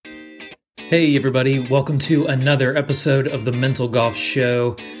Hey everybody, welcome to another episode of the Mental Golf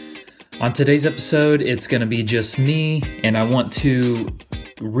Show. On today's episode, it's going to be just me, and I want to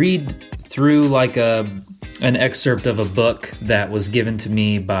read through like an excerpt of a book that was given to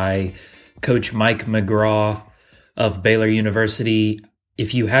me by Coach Mike McGraw of Baylor University.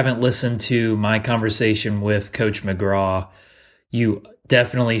 If you haven't listened to my conversation with Coach McGraw, you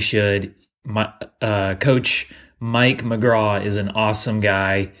definitely should. Coach Mike McGraw is an awesome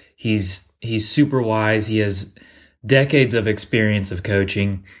guy. He's super wise. He has decades of experience of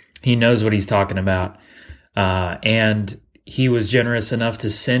coaching. He knows what he's talking about. And he was generous enough to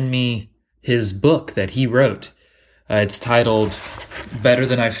send me his book that he wrote. It's titled Better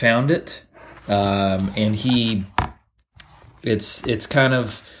Than I Found It. And it's kind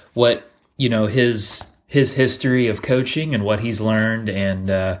of what, his history of coaching and what he's learned.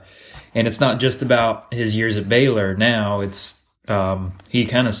 And it's not just about his years at Baylor now. It's, he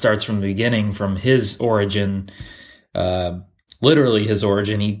kind of starts from the beginning, from his origin, literally his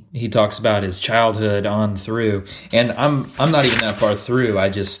origin. He talks about his childhood on through, and I'm not even that far through. I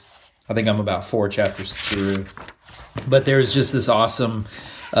think I'm about 4 chapters through, but there's just this awesome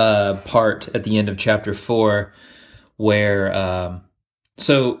part at the end of chapter 4 where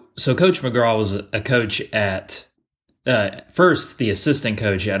so Coach McGraw was a coach at first the assistant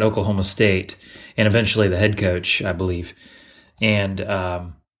coach at Oklahoma State, and eventually the head coach, I believe. And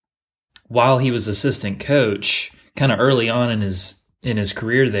while he was assistant coach, kind of early on in his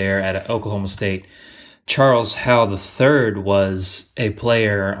career there at Oklahoma State, Charles Howell III was a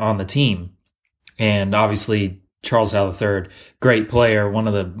player on the team. And obviously Charles Howell III, great player, one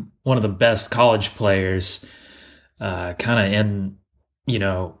of the best college players, kind of in,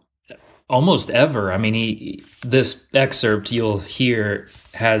 almost ever. I mean, this excerpt you'll hear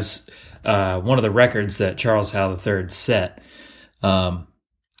has one of the records that Charles Howell III set.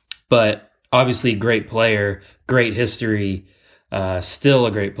 But obviously great player, great history, still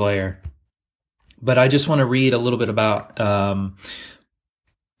a great player. But I just want to read a little bit about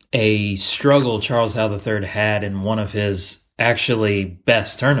a struggle Charles Howell III had in one of his actually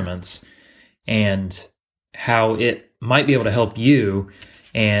best tournaments, and how it might be able to help you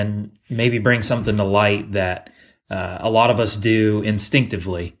and maybe bring something to light that a lot of us do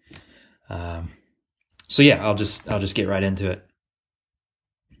instinctively. So yeah, I'll just get right into it.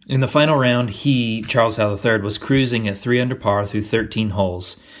 In the final round, Charles Howell III, was cruising at 3 under par through 13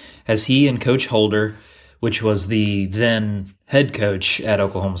 holes. As he and Coach Holder, which was the then head coach at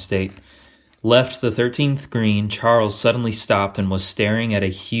Oklahoma State, left the 13th green, Charles suddenly stopped and was staring at a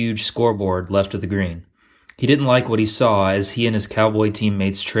huge scoreboard left of the green. He didn't like what he saw as he and his Cowboy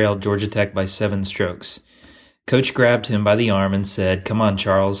teammates trailed Georgia Tech by 7 strokes. Coach grabbed him by the arm and said, "Come on,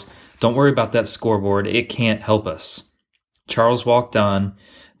 Charles, don't worry about that scoreboard. It can't help us." Charles walked on,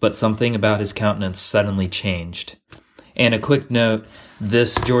 but something about his countenance suddenly changed. And a quick note,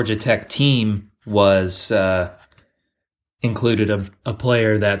 this Georgia Tech team was included a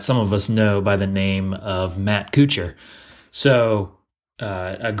player that some of us know by the name of Matt Kuchar. So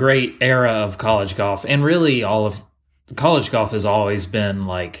a great era of college golf, and really all of college golf has always been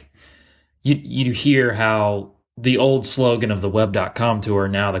like, you hear how the old slogan of the Web.com Tour,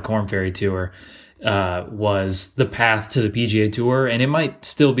 now the Korn Ferry Tour, was the path to the PGA Tour, and it might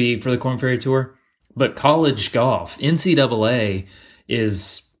still be for the Korn Ferry Tour, but college golf, NCAA,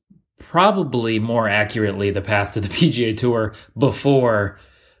 is probably more accurately the path to the PGA Tour before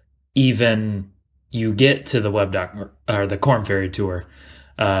even you get to the or the Korn Ferry Tour.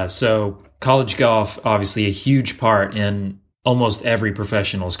 So college golf, obviously a huge part in almost every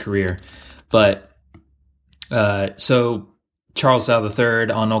professional's career. But so Charles Howell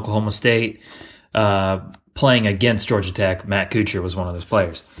III on Oklahoma State, playing against Georgia Tech, Matt Kuchar was one of those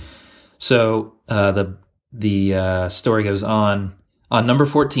players. So the story goes on. On number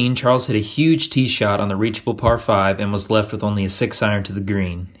 14, Charles hit a huge tee shot on the reachable par 5 and was left with only a 6-iron to the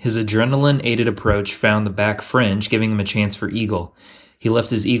green. His adrenaline-aided approach found the back fringe, giving him a chance for eagle. He left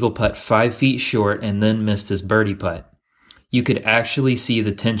his eagle putt 5 feet short and then missed his birdie putt. You could actually see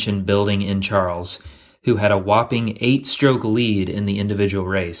the tension building in Charles, who had a whopping 8-stroke lead in the individual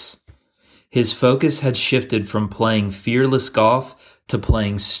race. His focus had shifted from playing fearless golf to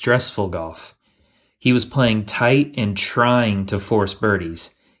playing stressful golf. He was playing tight and trying to force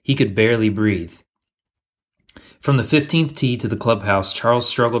birdies. He could barely breathe. From the 15th tee to the clubhouse, Charles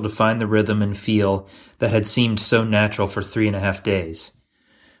struggled to find the rhythm and feel that had seemed so natural for 3.5 days.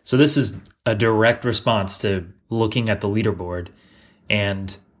 So this is a direct response to looking at the leaderboard.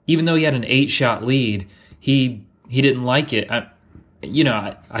 And even though he had an 8-shot lead, he didn't like it.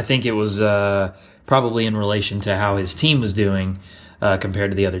 I think it was probably in relation to how his team was doing.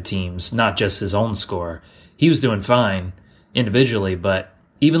 compared to the other teams, not just his own score. He was doing fine individually, but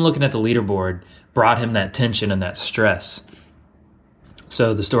even looking at the leaderboard brought him that tension and that stress.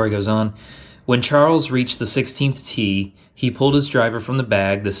 So the story goes on. When Charles reached the 16th tee, he pulled his driver from the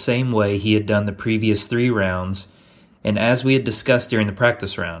bag the same way he had done the previous 3 rounds, and as we had discussed during the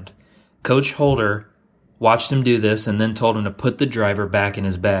practice round. Coach Holder watched him do this and then told him to put the driver back in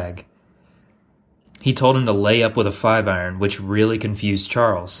his bag. He told him to lay up with a 5-iron, which really confused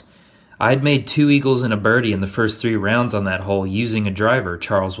Charles. I'd made 2 eagles and a birdie in the first 3 rounds on that hole using a driver,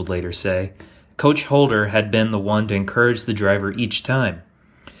 Charles would later say. Coach Holder had been the one to encourage the driver each time.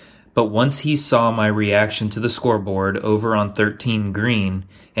 But once he saw my reaction to the scoreboard over on 13 green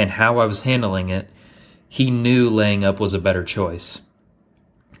and how I was handling it, he knew laying up was a better choice.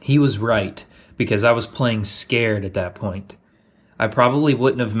 He was right, because I was playing scared at that point. I probably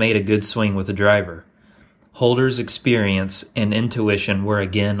wouldn't have made a good swing with the driver. Holder's experience and intuition were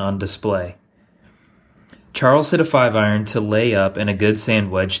again on display. Charles hit a 5-iron to lay up and a good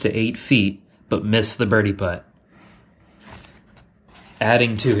sand wedge to 8 feet, but missed the birdie putt,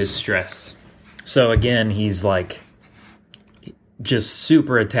 adding to his stress. So again, he's like just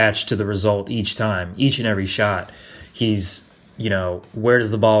super attached to the result each time, each and every shot. He's, where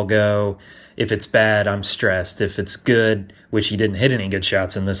does the ball go? If it's bad, I'm stressed. If it's good, which he didn't hit any good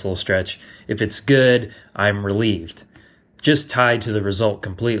shots in this little stretch, if it's good, I'm relieved. Just tied to the result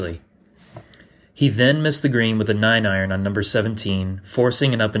completely. He then missed the green with a 9-iron on number 17,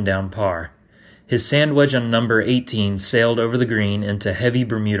 forcing an up and down par. His sand wedge on number 18 sailed over the green into heavy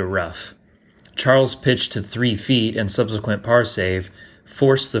Bermuda rough. Charles pitched to 3 feet and subsequent par save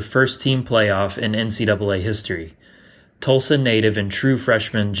forced the first team playoff in NCAA history. Tulsa native and true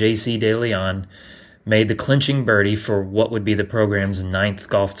freshman J.C. De Leon made the clinching birdie for what would be the program's 9th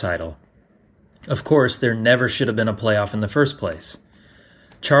golf title. Of course, there never should have been a playoff in the first place.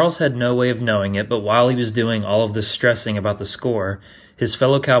 Charles had no way of knowing it, but while he was doing all of this stressing about the score, his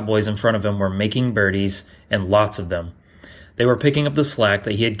fellow Cowboys in front of him were making birdies, and lots of them. They were picking up the slack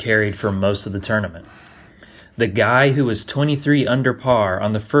that he had carried for most of the tournament. The guy who was 23 under par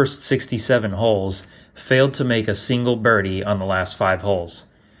on the first 67 holes failed to make a single birdie on the last 5 holes.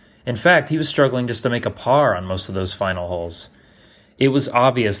 In fact, he was struggling just to make a par on most of those final holes. It was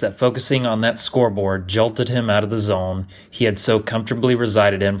obvious that focusing on that scoreboard jolted him out of the zone he had so comfortably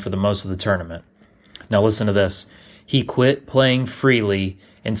resided in for the most of the tournament. Now listen to this. He quit playing freely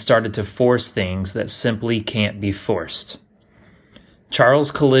and started to force things that simply can't be forced.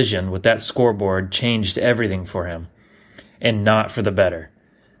 Charles' collision with that scoreboard changed everything for him, and not for the better.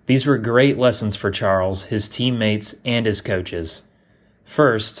 These were great lessons for Charles, his teammates, and his coaches.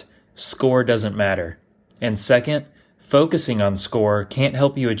 First, score doesn't matter. And second, focusing on score can't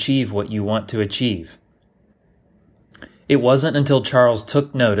help you achieve what you want to achieve. It wasn't until Charles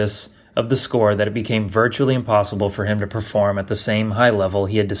took notice of the score that it became virtually impossible for him to perform at the same high level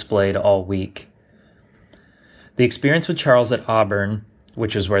he had displayed all week. The experience with Charles at Auburn,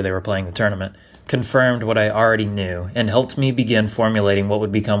 which was where they were playing the tournament, confirmed what I already knew and helped me begin formulating what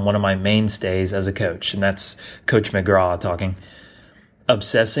would become one of my mainstays as a coach, and that's Coach McGraw talking.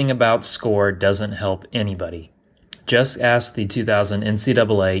 Obsessing about score doesn't help anybody. Just ask the 2000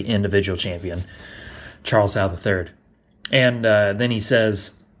 NCAA individual champion, Charles Howell III. And then he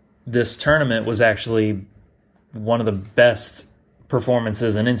says, this tournament was actually one of the best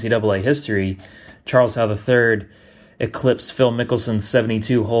performances in NCAA history. Charles Howell III eclipsed Phil Mickelson's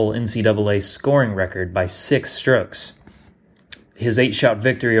 72-hole NCAA scoring record by 6 strokes. His 8-shot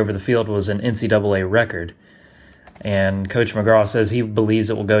victory over the field was an NCAA record. And Coach McGraw says he believes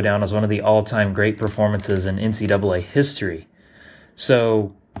it will go down as one of the all-time great performances in NCAA history.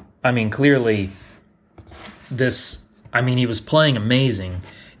 So, clearly, he was playing amazing,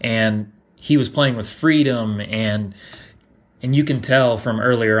 and he was playing with freedom, and you can tell from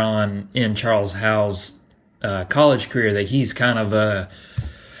earlier on in Charles Howell's college career that he's kind of a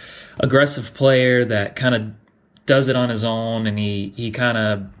aggressive player that kind of does it on his own, and he kind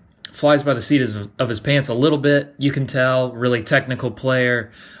of flies by the seat of his pants a little bit. You can tell, really technical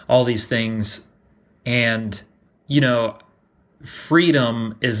player, all these things. And,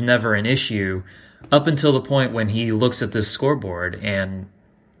 freedom is never an issue up until the point when he looks at this scoreboard and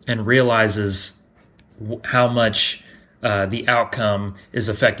realizes how much the outcome is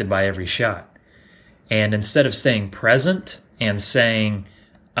affected by every shot. And instead of staying present and saying,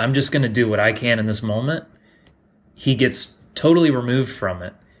 I'm just going to do what I can in this moment, he gets totally removed from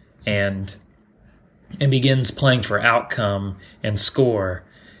it and begins playing for outcome and score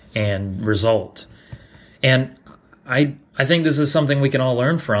and result. And I think this is something we can all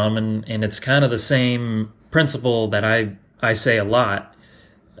learn from, and it's kind of the same principle that I I say a lot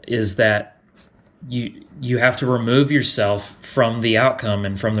is that you have to remove yourself from the outcome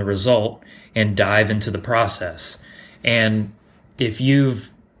and from the result and dive into the process. And if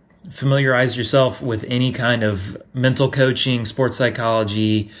you've familiarized yourself with any kind of mental coaching, sports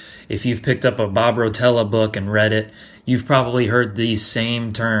psychology, if you've picked up a Bob Rotella book and read it, you've probably heard these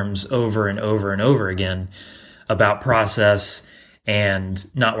same terms over and over and over again about process and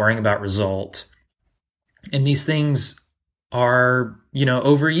not worrying about result. And these things are,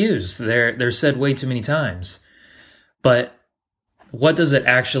 overused. They're said way too many times. But what does it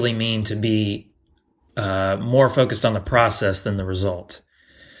actually mean to be more focused on the process than the result?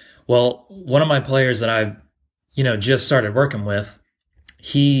 Well, one of my players that I've, just started working with,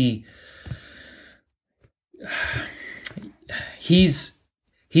 he's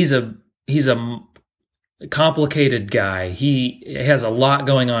a complicated guy. He has a lot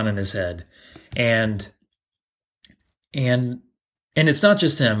going on in his head, and it's not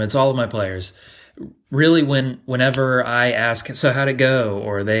just him, it's all of my players. Really, whenever I ask, so how'd it go?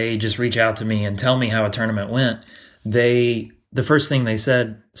 Or they just reach out to me and tell me how a tournament went, the first thing they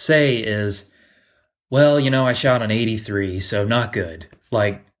say is, well, I shot an 83, so not good.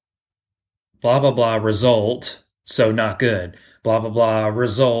 Like, blah, blah, blah, result, so not good. Blah, blah, blah,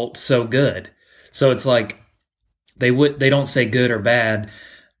 result, so good. So it's like they don't say good or bad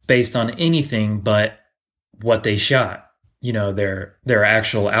based on anything but what they shot, their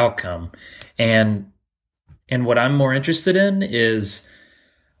actual outcome. And what I'm more interested in is,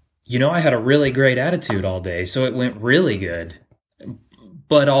 I had a really great attitude all day, so it went really good.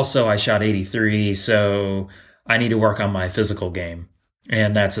 But also I shot 83, so I need to work on my physical game.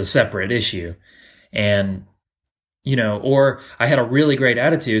 And that's a separate issue. And, or I had a really great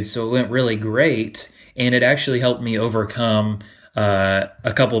attitude, so it went really great. And it actually helped me overcome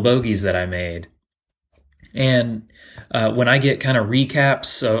a couple of bogeys that I made. And when I get kind of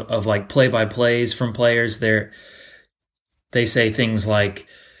recaps of like play-by-plays from players, they say things like,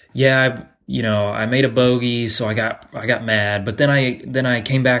 yeah, I made a bogey, so I got mad, but then I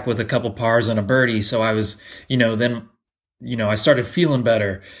came back with a couple pars and a birdie, so I was, I started feeling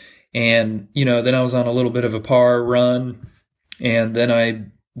better, and then I was on a little bit of a par run, and then I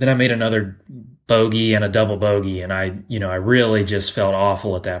made another bogey and a double bogey, and I really just felt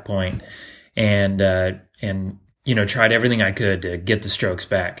awful at that point, and tried everything I could to get the strokes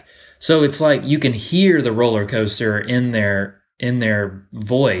back. So it's like you can hear the roller coaster in their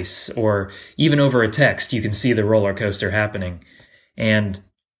voice, or even over a text, you can see the roller coaster happening. And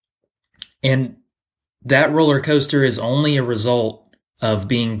that roller coaster is only a result of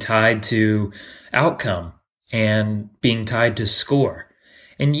being tied to outcome and being tied to score.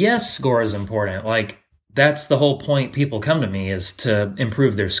 And yes, score is important. Like, that's the whole point people come to me, is to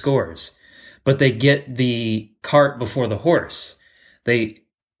improve their scores. But they get the cart before the horse. They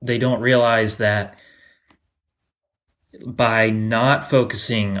don't realize that by not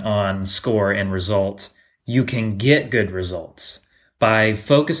focusing on score and result, you can get good results. By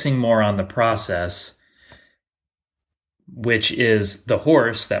focusing more on the process, which is the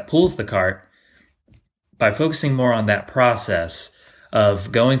horse that pulls the cart, by focusing more on that process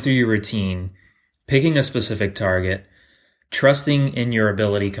of going through your routine, picking a specific target, trusting in your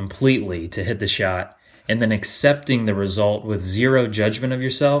ability completely to hit the shot, and then accepting the result with zero judgment of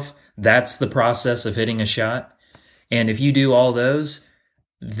yourself, that's the process of hitting a shot. And if you do all those,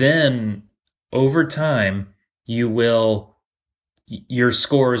 then over time, your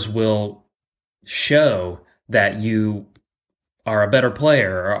scores will show that you are a better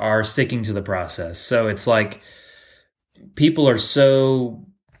player or are sticking to the process. So it's like people are so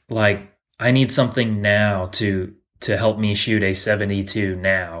like, I need something now to help me shoot a 72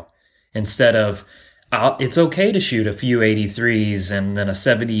 now, instead of it's okay to shoot a few 83s and then a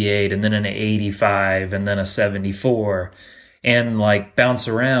 78 and then an 85 and then a 74 and like bounce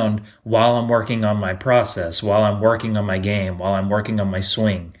around while I'm working on my process, while I'm working on my game, while I'm working on my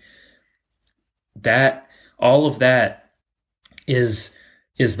swing. All of that is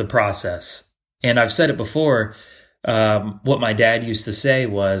the process. And I've said it before. What my dad used to say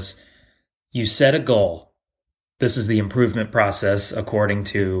was, you set a goal. This is the improvement process, according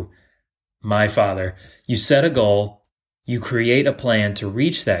to my father. You set a goal, you create a plan to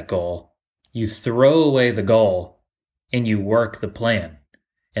reach that goal, you throw away the goal, and you work the plan.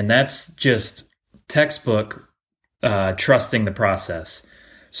 And that's just textbook trusting the process.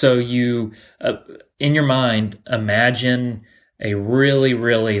 So you, in your mind, imagine a really,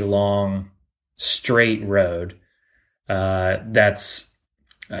 really long, straight road. That's,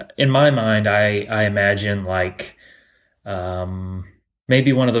 in my mind, I imagine like,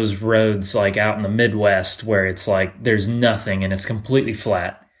 maybe one of those roads like out in the Midwest where it's like there's nothing and it's completely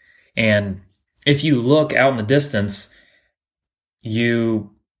flat. And if you look out in the distance, you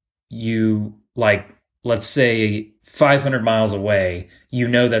like, let's say 500 miles away, you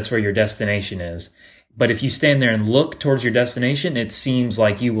know that's where your destination is. But if you stand there and look towards your destination, it seems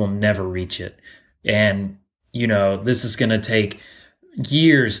like you will never reach it. And, this is going to take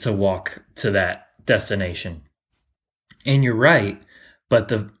years to walk to that destination. And you're right. But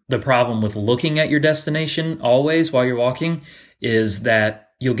the problem with looking at your destination always while you're walking is that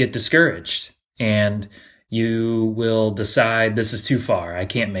you'll get discouraged and you will decide this is too far. I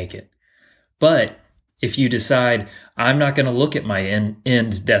can't make it. But if you decide I'm not going to look at my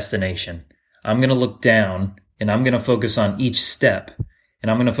end destination, I'm going to look down and I'm going to focus on each step and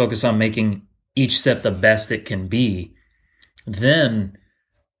I'm going to focus on making each step the best it can be, then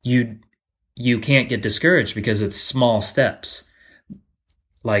you can't get discouraged because it's small steps,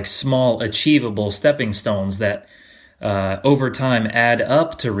 like small achievable stepping stones that over time add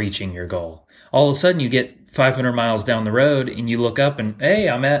up to reaching your goal. All of a sudden you get 500 miles down the road and you look up and, hey,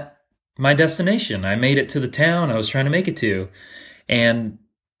 I'm at my destination. I made it to the town I was trying to make it to. And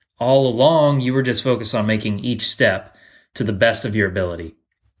all along you were just focused on making each step to the best of your ability.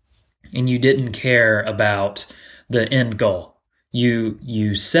 And you didn't care about the end goal.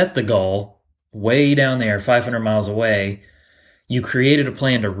 You set the goal way down there, 500 miles away. You created a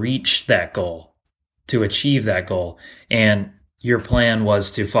plan to reach that goal, to achieve that goal. And your plan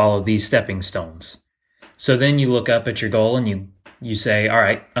was to follow these stepping stones. So then you look up at your goal and you say, all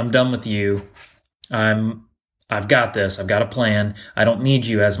right, I'm done with you. I've got this. I've got a plan. I don't need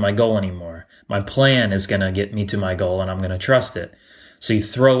you as my goal anymore. My plan is going to get me to my goal and I'm going to trust it. So you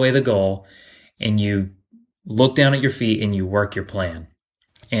throw away the goal and you look down at your feet and you work your plan.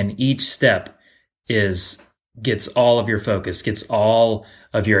 And each step gets all of your focus, gets all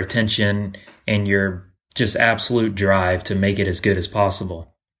of your attention and your just absolute drive to make it as good as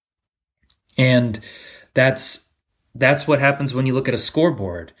possible. And that's what happens when you look at a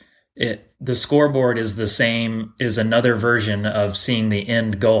scoreboard. The scoreboard is another version of seeing the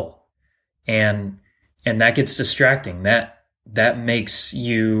end goal. And that gets distracting. That makes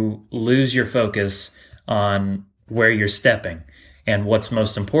you lose your focus on where you're stepping. And what's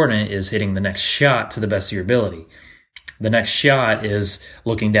most important is hitting the next shot to the best of your ability. The next shot is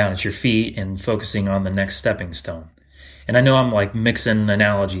looking down at your feet and focusing on the next stepping stone. And I know I'm like mixing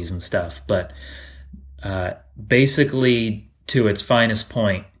analogies and stuff, but basically to its finest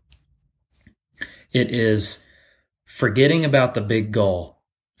point, it is forgetting about the big goal,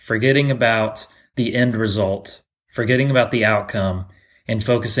 forgetting about the end result, forgetting about the outcome, and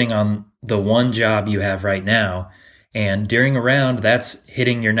focusing on the one job you have right now. And during a round, that's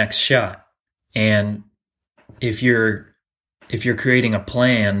hitting your next shot. And if you're creating a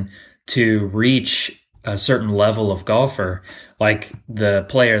plan to reach a certain level of golfer, like the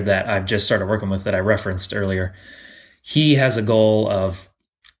player that I've just started working with that I referenced earlier, he has a goal of,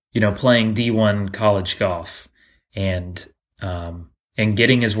 playing D1 college golf and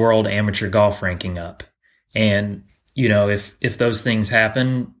getting his world amateur golf ranking up. And, if those things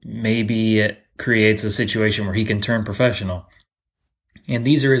happen, maybe it creates a situation where he can turn professional. And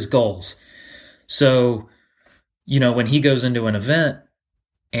these are his goals. So, when he goes into an event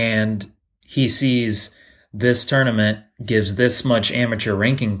and he sees this tournament gives this much amateur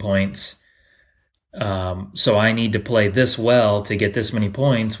ranking points, so I need to play this well to get this many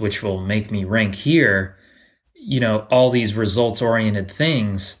points, which will make me rank here, all these results-oriented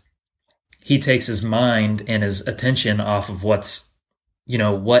things, he takes his mind and his attention off of what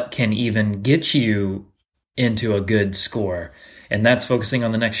can even get you into a good score. And that's focusing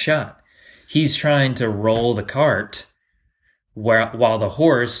on the next shot. He's trying to roll the cart while the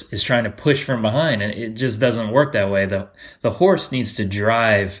horse is trying to push from behind, and it just doesn't work that way. The horse needs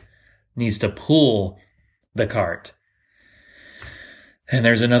to pull the cart. And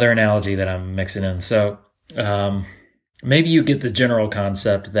there's another analogy that I'm mixing in. So maybe you get the general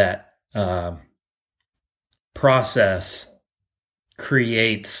concept that process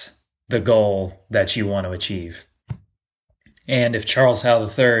creates the goal that you want to achieve. And if Charles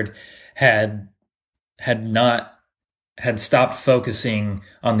Howell III had stopped focusing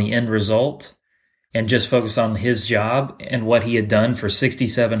on the end result and just focused on his job and what he had done for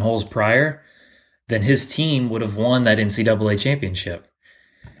 67 holes prior, then his team would have won that NCAA championship.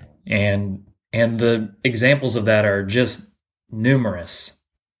 And the examples of that are just numerous.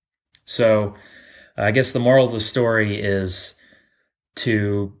 So I guess the moral of the story is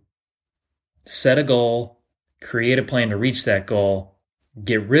to set a goal, create a plan to reach that goal,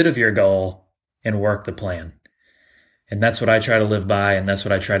 get rid of your goal, and work the plan. And that's what I try to live by, and that's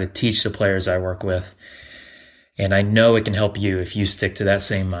what I try to teach the players I work with. And I know it can help you if you stick to that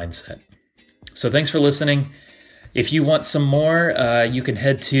same mindset. So thanks for listening. If you want some more, you can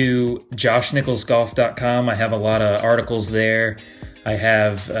head to joshnicholsgolf.com. I have a lot of articles there. I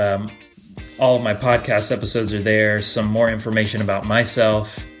have all of my podcast episodes are there, some more information about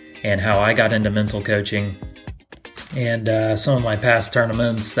myself and how I got into mental coaching, and some of my past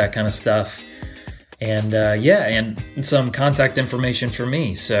tournaments, that kind of stuff. And and some contact information for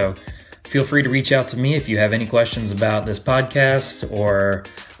me. So feel free to reach out to me if you have any questions about this podcast or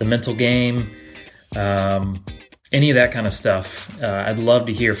the mental game, any of that kind of stuff. I'd love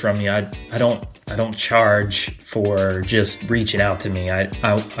to hear from you. I don't charge for just reaching out to me.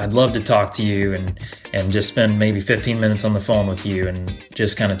 I'd love to talk to you and just spend maybe 15 minutes on the phone with you and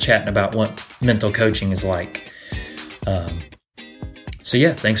just kind of chatting about what mental coaching is like. So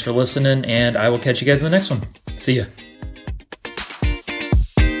yeah, thanks for listening, and I will catch you guys in the next one. See ya.